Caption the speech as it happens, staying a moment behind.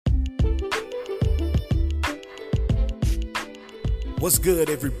What's good,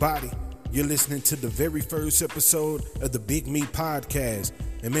 everybody? You're listening to the very first episode of the Big Me Podcast.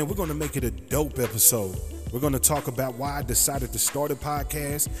 And man, we're going to make it a dope episode. We're going to talk about why I decided to start a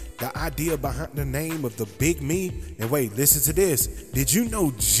podcast, the idea behind the name of the Big Me. And wait, listen to this. Did you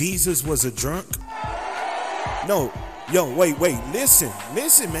know Jesus was a drunk? No. Yo, wait, listen,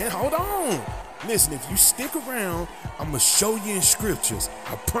 man, hold on. Listen, if you stick around, I'm going to show you in scriptures.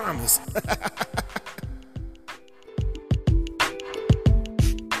 I promise.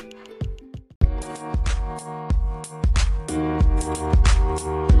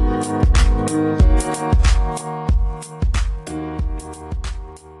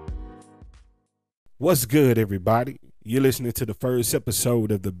 What's good, everybody? You're listening to the first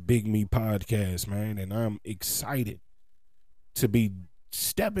episode of the Big Me Podcast, man, and I'm excited to be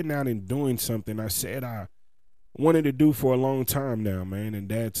stepping out and doing something I said I wanted to do for a long time now, man, and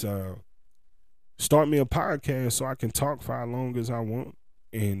that's start me a podcast so I can talk for how long as I want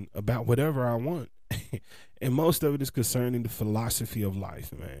and about whatever I want. And most of it is concerning the philosophy of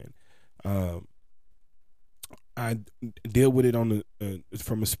life, man. I deal with it on the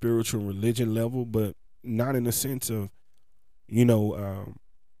from a spiritual religion level, but not in the sense of, I'm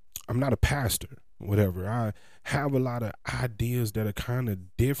not a pastor, whatever. I have a lot of ideas that are kind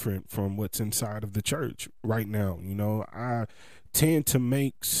of different from what's inside of the church right now. I tend to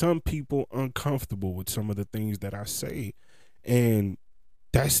make some people uncomfortable with some of the things that I say, and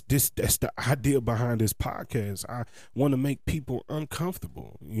that's the idea behind this podcast. I want to make people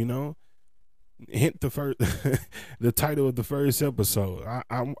uncomfortable, Hint the title of the first episode.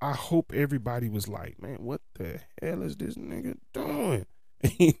 I hope everybody was like, man, what the hell is this nigga doing?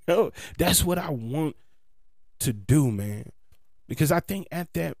 That's what I want to do, man. Because I think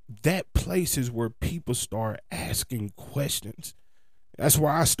at that place is where people start asking questions. That's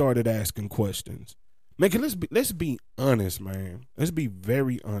where I started asking questions. Man, let's be honest, man. Let's be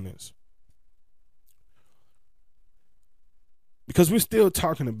very honest. Because we're still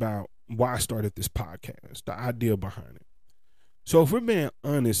talking about why I started this podcast, the idea behind it. So if we're being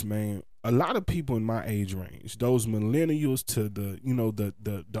honest, man, a lot of people in my age range, those millennials to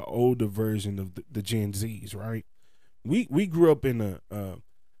the older version of the Gen Zs, right? We grew up in a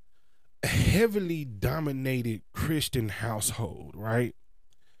heavily dominated Christian household, right?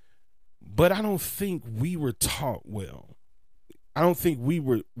 But I don't think we were taught well. I don't think we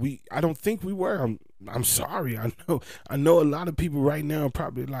were. I'm sorry. I know a lot of people right now are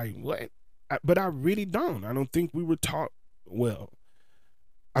probably like, what? But I really don't. I don't think we were taught well.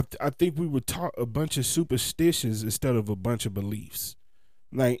 I think we were taught a bunch of superstitions instead of a bunch of beliefs.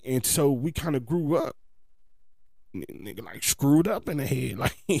 And so we kind of grew up, nigga, like screwed up in the head.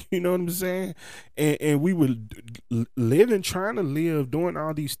 Like, you know what I'm saying? And we were trying to live, doing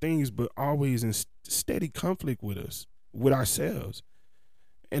all these things, but always in steady conflict with ourselves.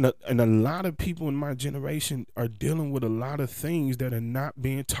 And a lot of people in my generation are dealing with a lot of things that are not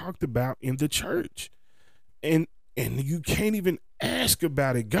being talked about in the church. And you can't even ask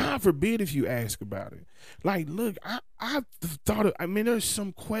about it. God forbid if you ask about it. Like, look, I thought, there's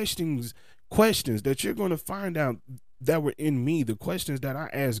some questions that you're going to find out that were in me. The questions that I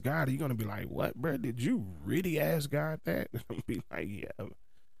asked God, you're going to be like, what, bro? Did you really ask God that? I'll be like, yeah.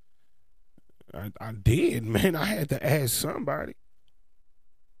 I did, man. I had to ask somebody.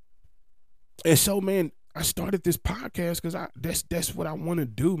 And so, man, I started this podcast because that's what I want to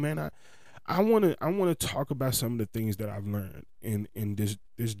do, man. I want to talk about some of the things that I've learned in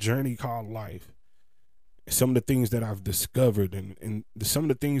this journey called life. Some of the things that I've discovered and some of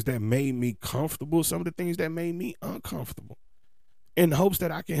the things that made me comfortable, some of the things that made me uncomfortable, in hopes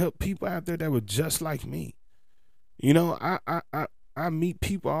that I can help people out there that were just like me. I meet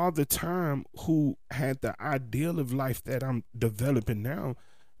people all the time who had the ideal of life that I'm developing now.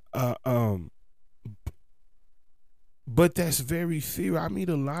 But that's very few. I meet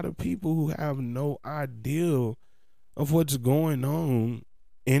a lot of people who have no idea of what's going on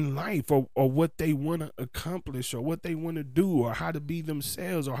in life or what they want to accomplish or what they want to do or how to be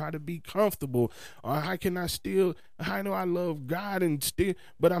themselves or how to be comfortable or how do I love God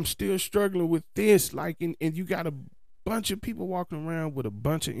but I'm still struggling with this. And you got a bunch of people walking around with a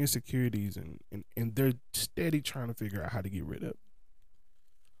bunch of insecurities and they're steady trying to figure out how to get rid of it.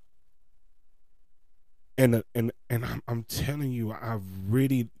 And I'm telling you, I've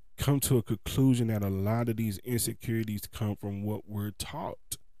really come to a conclusion that a lot of these insecurities come from what we're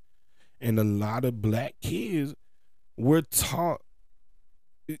taught. And a lot of black kids were taught,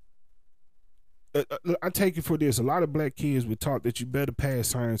 I take it for this, a lot of black kids were taught that you better pass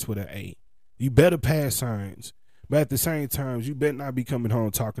science with an A. You better pass science But at the same time, you better not be coming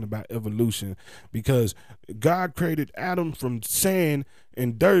home talking about evolution, because God created Adam from sand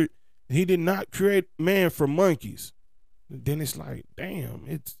and dirt. He did not create man from monkeys. Then it's like, damn,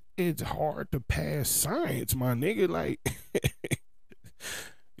 it's hard to pass science, my nigga. Like,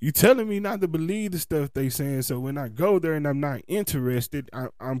 you telling me not to believe the stuff they saying, so when I go there and I'm not interested,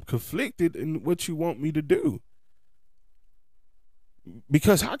 I'm conflicted in what you want me to do.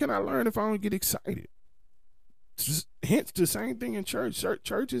 Because how can I learn if I don't get excited? Hence the same thing in church.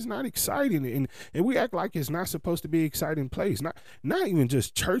 Church is not exciting, and we act like it's not supposed to be an exciting place. Not even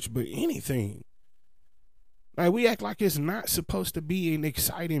just church, but anything. Like, we act like it's not supposed to be an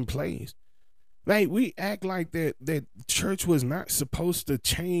exciting place. Like, we act like that church was not supposed to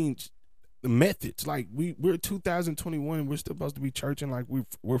change the methods. Like, we're 2021, we're still supposed to be churching like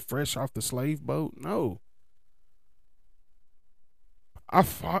we're fresh off the slave boat. No. I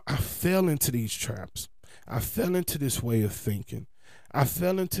fell into these traps. I fell into this way of thinking. I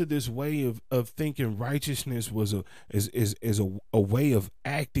fell into this way of thinking righteousness was a way of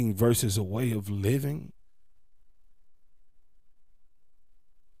acting versus a way of living.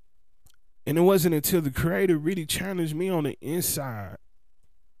 And it wasn't until the Creator really challenged me on the inside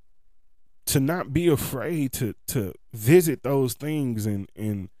to not be afraid to visit those things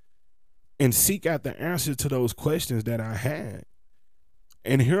and seek out the answer to those questions that I had.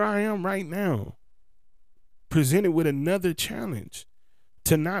 And here I am right now, presented with another challenge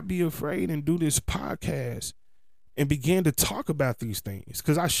to not be afraid and do this podcast and begin to talk about these things,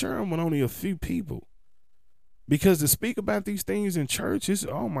 because I share them with only a few people. Because to speak about these things in church is,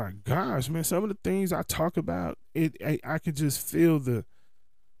 oh my gosh, man, some of the things I talk about, I could just feel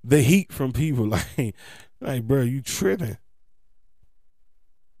the heat from people. Like, bro, you tripping.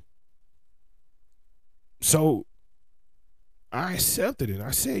 So I accepted it.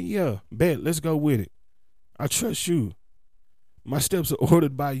 I said, yeah, bet, let's go with it. I trust you. My steps are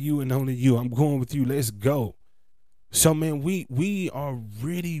ordered by you and only you. I'm going with you. Let's go. So, man, we are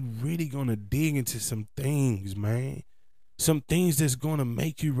really, really going to dig into some things, man. Some things that's going to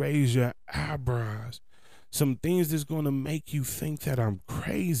make you raise your eyebrows. Some things that's going to make you think that I'm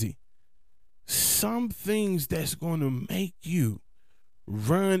crazy. Some things that's going to make you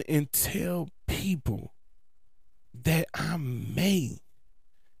run and tell people that I may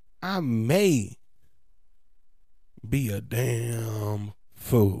be a damn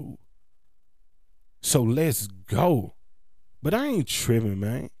fool. So let's go. But I ain't tripping,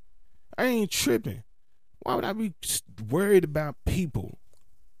 man. I ain't tripping. Why would I be worried about people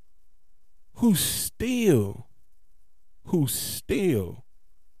who still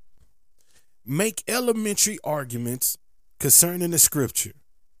make elementary arguments concerning the scripture?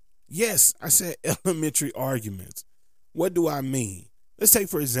 Yes, I said elementary arguments. What do I mean? Let's take,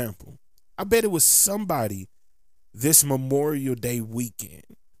 for example, I bet it was somebody this Memorial Day weekend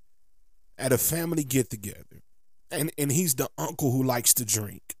at a family get-together, and he's the uncle who likes to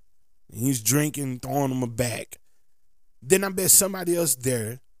drink. He's drinking, throwing him a back. Then I bet somebody else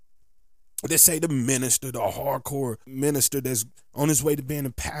there, let's say the minister, the hardcore minister that's on his way to being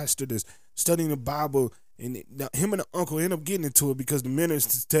a pastor, that's studying the Bible, and him and the uncle end up getting into it because the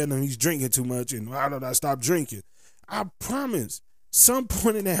minister's telling him he's drinking too much, and why don't I stop drinking? I promise, some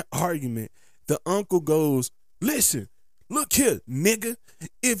point in that argument, the uncle goes, listen, look here, nigga.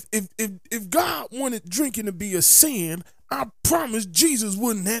 If God wanted drinking to be a sin, I promise Jesus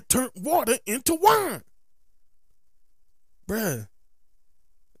wouldn't have turned water into wine. Bruh,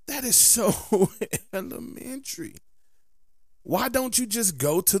 that is so elementary. Why don't you just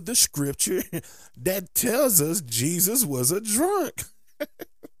go to the scripture that tells us Jesus was a drunk?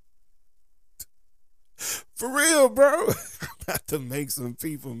 For real, bro. I'm about to make some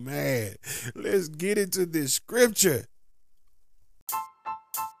people mad. Let's get into this scripture.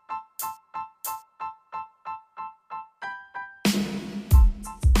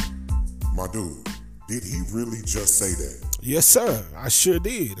 My dude, did he really just say that? Yes, sir. I sure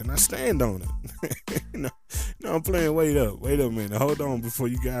did, and I stand on it. No, I'm playing. Wait up a minute. Hold on before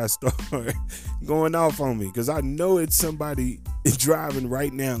you guys start going off on me, because I know it's somebody driving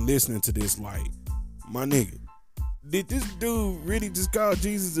right now listening to this like, my nigga, did this dude really just call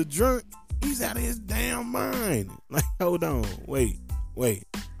Jesus a drunk? He's out of his damn mind. Like, hold on. Wait.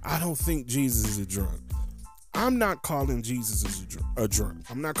 I don't think Jesus is a drunk. I'm not calling Jesus a drunk.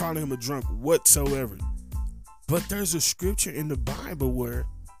 I'm not calling him a drunk whatsoever. But there's a scripture in the Bible where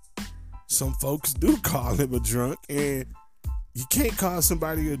some folks do call him a drunk, and you can't call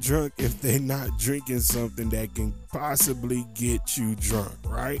somebody a drunk if they're not drinking something that can possibly get you drunk,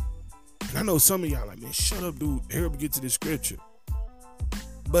 right? And I know some of y'all like, man, shut up, dude. Here we get to the scripture.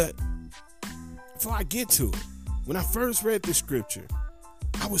 But before I get to it, When I first read the scripture,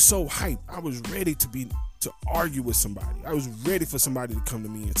 I was so hyped. I was ready to argue with somebody. I was ready for somebody to come to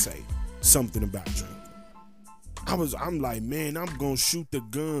me and say something about drinking. I'm like, man, I'm gonna shoot the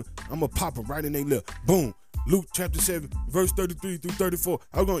gun. I'm gonna pop it right in their lip. Boom. Luke chapter 7, verse 33 through 34.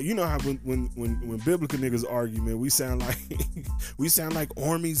 I'm going, you know how when biblical niggas argue, man, we sound like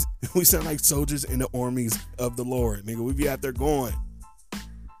armies, we sound like soldiers in the armies of the Lord, nigga. We be out there going.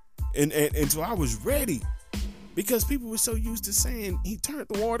 And so I was ready. Because people were so used to saying he turned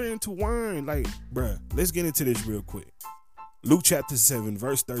the water into wine. Like, bruh, let's get into this real quick. Luke chapter 7,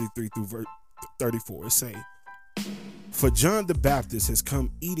 verse 33 through verse 34. It say, for John the Baptist has come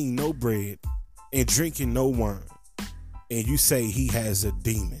eating no bread and drinking no wine, and you say he has a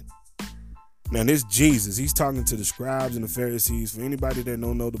demon. Now, this Jesus, he's talking to the scribes and the Pharisees. For anybody that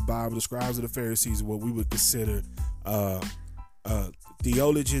don't know the Bible, the scribes and the Pharisees are what we would consider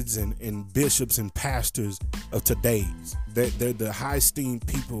theologians and bishops and pastors of today's. They're the high esteemed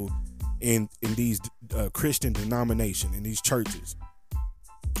people in these Christian denomination, in these churches,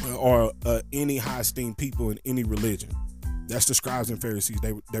 or any high esteemed people in any religion. That's the scribes and Pharisees.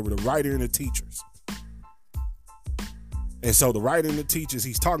 They were the writer and the teachers. And so the writer and the teachers,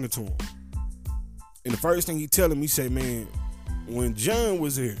 he's talking to them. And the first thing he tell him, he say, man, when John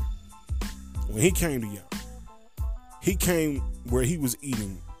was here, when he came to y'all, he came where he was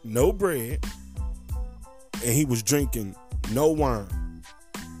eating no bread and he was drinking no wine.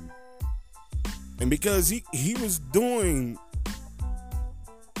 And because he was doing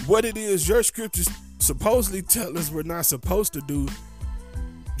what it is your scriptures supposedly tell us we're not supposed to do,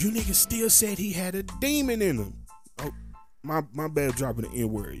 you niggas still said he had a demon in him. Oh, my bad dropping the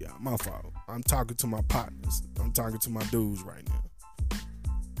N-word, y'all. My fault. I'm talking to my partners. I'm talking to my dudes right now.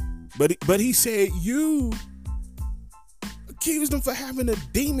 But he said you accused him for having a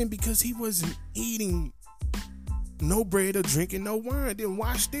demon because he wasn't eating no bread or drinking no wine. Then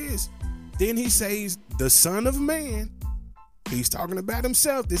watch this. Then he says the Son of Man. He's talking about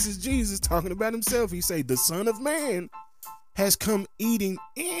himself. This is Jesus talking about himself. He say the Son of Man has come eating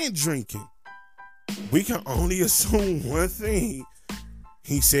and drinking. We can only assume one thing.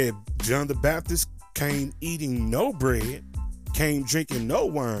 He said John the Baptist came eating no bread, came drinking no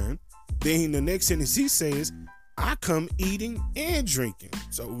wine. Then the next sentence he says, I come eating and drinking.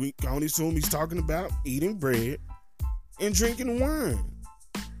 So we can only assume he's talking about eating bread and drinking wine.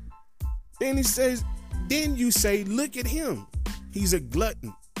 Then he says, then you say, look at him. He's a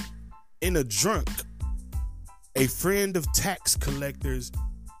glutton and a drunk, a friend of tax collectors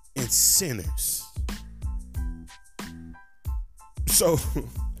and sinners. So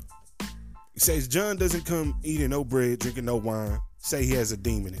he says John doesn't come eating no bread, drinking no wine, say he has a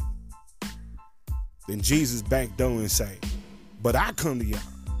demon in him. Then Jesus back door and say, but I come to y'all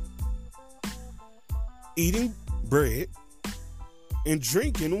eating bread and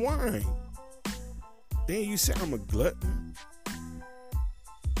drinking wine. Then you say I'm a glutton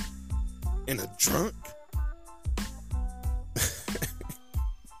and a drunk.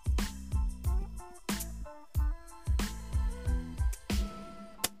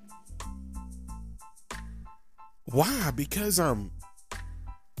 Why? Because I'm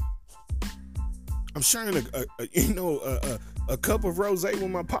sharing a cup of rosé with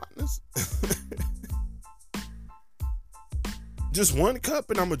my partners. Just one cup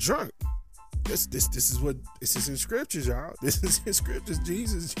and I'm a drunk. This is in scriptures, y'all. This is in scriptures.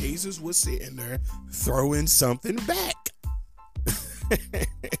 Jesus was sitting there throwing something back.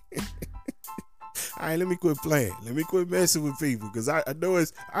 All right, let me quit playing. Let me quit messing with people, because I know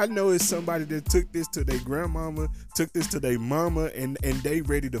it's somebody that took this to their grandmama, took this to their mama, and they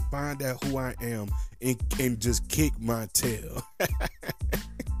ready to find out who I am and just kick my tail.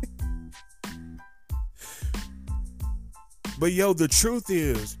 But yo, the truth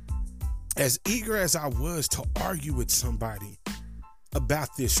is, as eager as I was to argue with somebody about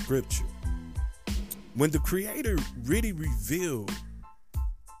this scripture, when the Creator really revealed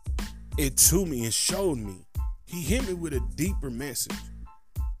it to me and showed me, he hit me with a deeper message.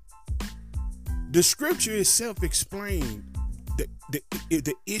 The scripture itself explained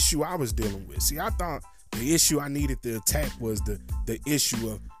the issue I was dealing with. See, I thought the issue I needed to attack was the issue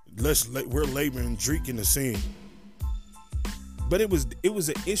of we're laboring and drinking the sin. But it was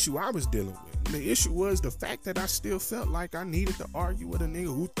an issue I was dealing with. The issue was the fact that I still felt like I needed to argue with a nigga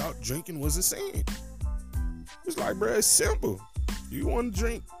who thought drinking was a sin. It's like, bro, it's simple. You want to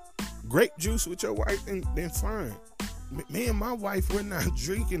drink grape juice with your wife, then fine. Me and my wife, we're not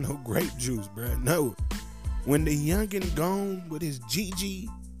drinking no grape juice, bro. No. When the youngin' gone with his GG,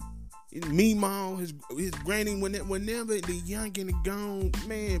 Meemaw, his granny, whenever the young and the gone,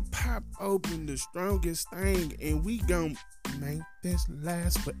 man, pop open the strongest thing, and we gon' make this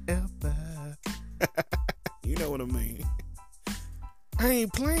last forever. You know what I mean? I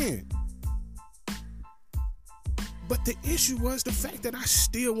ain't playing. But the issue was the fact that I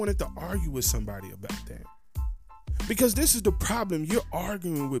still wanted to argue with somebody about that. Because this is the problem. You're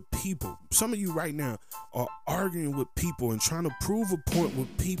arguing with people. Some of you right now are arguing with people and trying to prove a point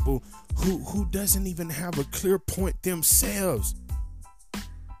with people who doesn't even have a clear point themselves.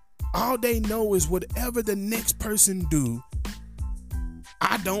 All they know is whatever the next person do,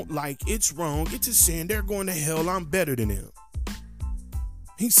 I don't like, it's wrong, it's a sin, they're going to hell, I'm better than them.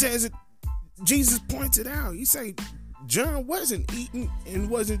 He says it, Jesus points it out. He say John wasn't eating and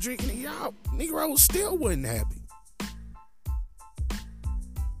wasn't drinking, and y'all Negroes still wasn't happy.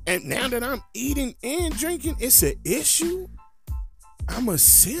 And now that I'm eating and drinking, it's an issue. I'm a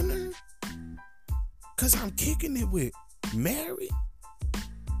sinner because I'm kicking it with Mary.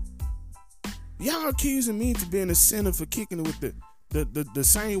 Y'all accusing me for being a sinner for kicking it with the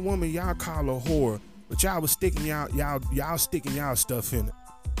same woman y'all call a whore, but y'all was sticking y'all sticking y'all stuff in it.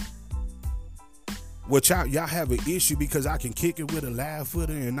 What y'all have an issue because I can kick it with a laugh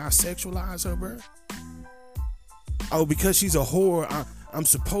footer and not sexualize her, bro? Oh, because she's a whore, I'm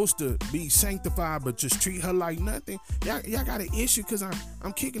supposed to be sanctified, but just treat her like nothing. Y'all got an issue because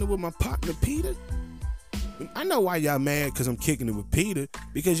I'm kicking it with my partner Peter. I know why y'all mad because I'm kicking it with Peter,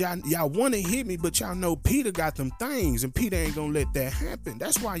 because y'all want to hit me, but y'all know Peter got them things, and Peter ain't gonna let that happen.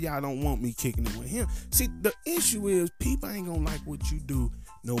 That's why y'all don't want me kicking it with him. See, the issue is people ain't gonna like what you do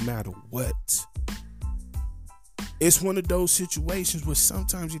no matter what. It's one of those situations where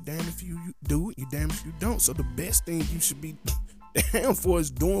sometimes you're damn if you do it, you're damn if you don't. So the best thing you should be damn for is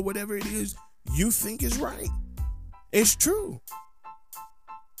doing whatever it is you think is right. It's true.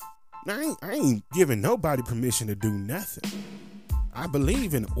 Now, I ain't giving nobody permission to do nothing. I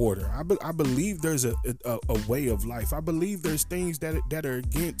believe in order. I believe there's a way of life. I believe there's things that are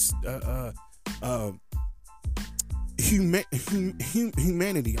against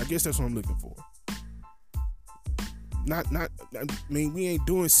humanity. I guess that's what I'm looking for. I mean, we ain't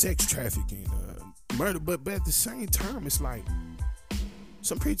doing sex trafficking, murder, but at the same time, it's like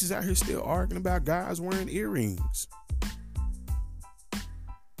some preachers out here still arguing about guys wearing earrings.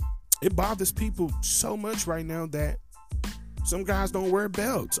 It bothers people so much right now that some guys don't wear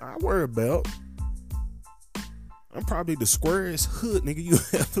belts. I wear a belt. I'm probably the squarest hood nigga you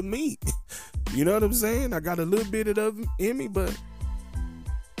ever meet. You know what I'm saying? I got a little bit of them in me, but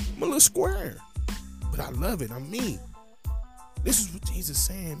I'm a little square. But I love it. I'm me. This is what Jesus is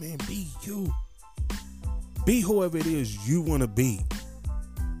saying, man. Be you. Be whoever it is you want to be.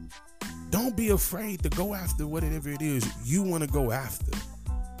 Don't be afraid to go after whatever it is you want to go after.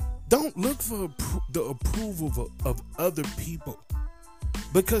 Don't look for the approval of other people.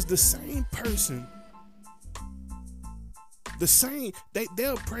 Because the same person,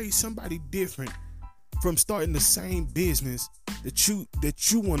 they'll praise somebody different from starting the same business that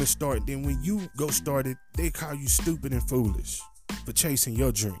you want to start. Then when you go start it, they call you stupid and foolish for chasing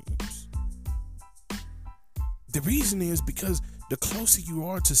your dreams. The reason is because the closer you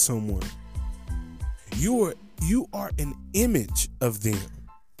are to someone, you are an image of them.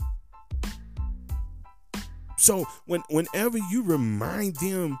 So whenever you remind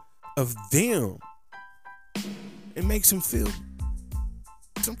them of them, it makes them feel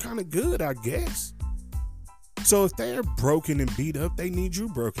some kind of good, I guess. So if they're broken and beat up, they need you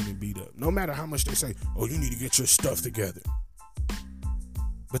broken and beat up. No matter how much they say, oh, you need to get your stuff together.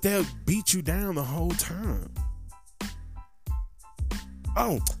 But they'll beat you down the whole time.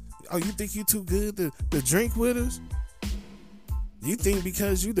 Oh, you think you too good to drink with us? You think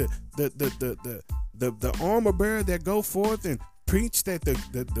because you the armor bearer that go forth and preach that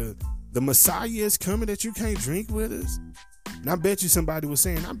the Messiah is coming that you can't drink with us? And I bet you somebody was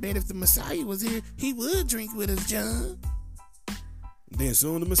saying, I bet if the Messiah was here, he would drink with us, John. Then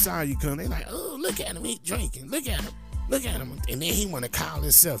soon the Messiah come, they like, oh, look at him, he drinking. Look at him. And then he want to call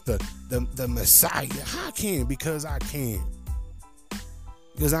himself the Messiah. How I can? Because I can.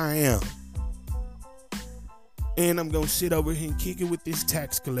 Because I am. And I'm going to sit over here and kick it with this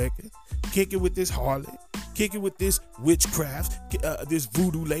tax collector, kick it with this harlot, kick it with this witchcraft, this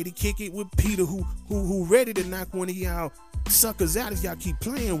voodoo lady, kick it with Peter who ready to knock one of y'all suckers out if y'all keep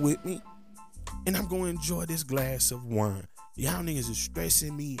playing with me. And I'm going to enjoy this glass of wine. Y'all niggas is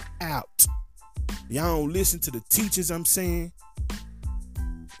stressing me out. Y'all don't listen to the teachings I'm saying.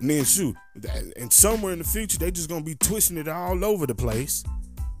 And then shoot, and somewhere in the future, they just going to be twisting it all over the place.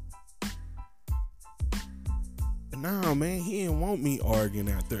 And nah, man, he didn't want me arguing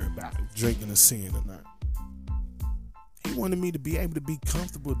out there about drinking or sin or not. He wanted me to be able to be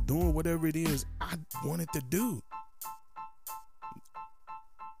comfortable doing whatever it is I wanted to do.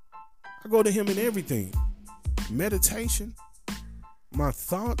 I go to him in everything. Meditation, my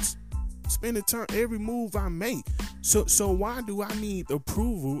thoughts, spending time, every move I make. So why do I need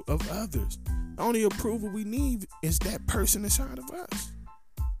approval of others? The only approval we need is that person inside of us.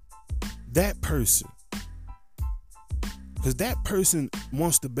 That person. Because that person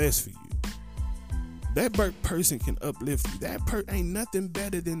wants the best for you. That person can uplift you. That ain't nothing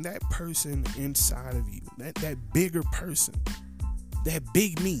better than that person inside of you. That bigger person. That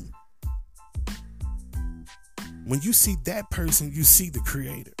big me. When you see that person, you see the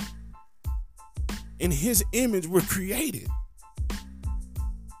creator. In his image, we're created.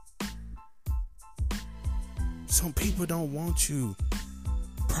 Some people don't want you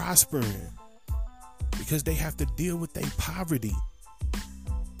prospering because they have to deal with their poverty.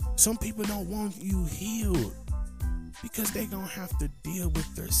 Some people don't want you healed because they're going to have to deal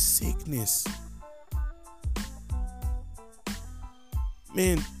with their sickness.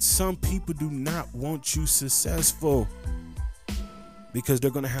 Man, some people do not want you successful because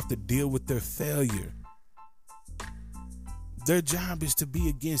they're going to have to deal with their failure. Their job is to be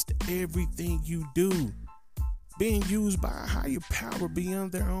against everything you do, being used by a higher power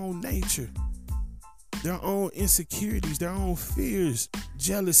beyond their own nature, their own insecurities, their own fears,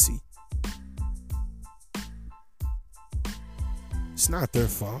 jealousy. It's not their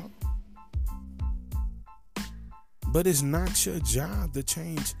fault. But it's not your job to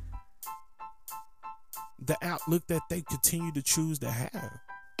change the outlook that they continue to choose to have.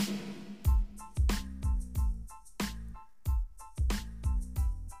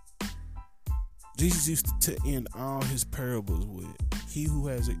 Jesus used to end all his parables with, he who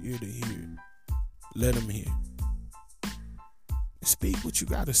has an ear to hear, let him hear. Speak what you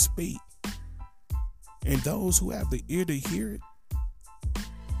got to speak. And those who have the ear to hear it,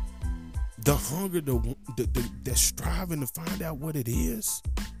 the hunger, the striving to find out what it is,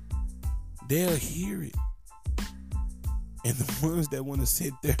 they'll hear it. And the ones that want to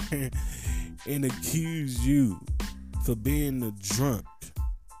sit there and accuse you for being a drunk,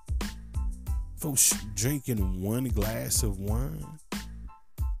 for drinking one glass of wine,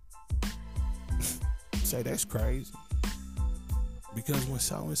 say that's crazy. Because when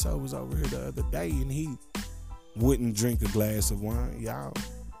so-and-so was over here the other day and he wouldn't drink a glass of wine, y'all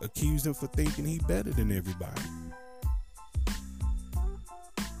accused him for thinking he better than everybody.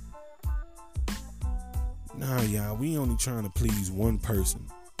 Nah, y'all, we only trying to please one person.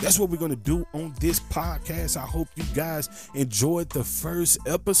 That's what we're going to do on this podcast. I hope you guys enjoyed the first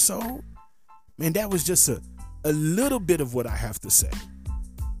episode. Man, that was just a little bit of what I have to say.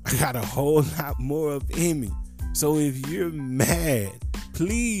 I got a whole lot more up in me. So if you're mad,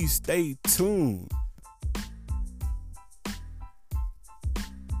 please stay tuned.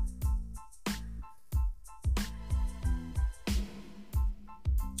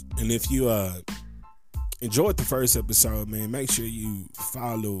 And if you enjoyed the first episode, man, make sure you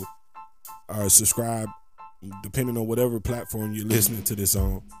follow or subscribe, depending on whatever platform you're listening to this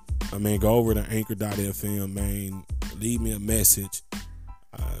on. I mean, go over to anchor.fm, man. Leave me a message.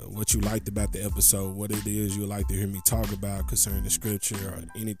 What you liked about the episode, what it is you would like to hear me talk about concerning the scripture or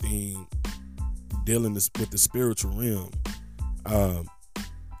anything dealing with the spiritual realm,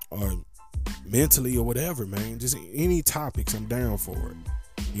 or mentally or whatever, man. Just any topics, I'm down for it.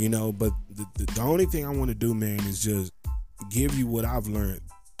 You know, but the only thing I want to do, man, is just give you what I've learned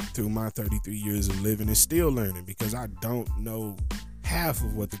through my 33 years of living and still learning, because I don't know half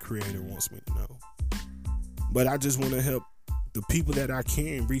of what the Creator wants me to know. But I just want to help the people that I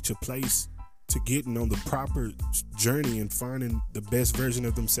can reach a place to getting on the proper journey and finding the best version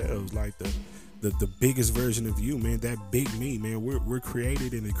of themselves, like the biggest version of you, man, that big me, man. We're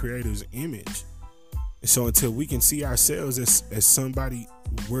created in the Creator's image. And so until we can see ourselves as somebody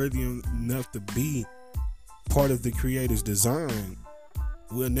worthy enough to be part of the Creator's design,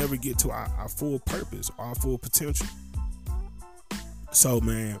 we'll never get to our full purpose, our full potential. So,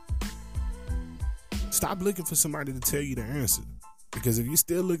 man, stop looking for somebody to tell you the answer. Because if you're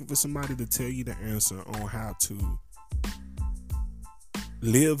still looking for somebody to tell you the answer on how to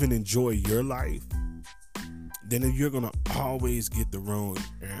live and enjoy your life, then you're going to always get the wrong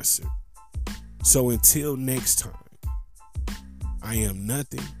answer. So until next time, I am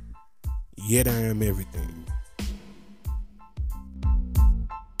nothing, yet I am everything.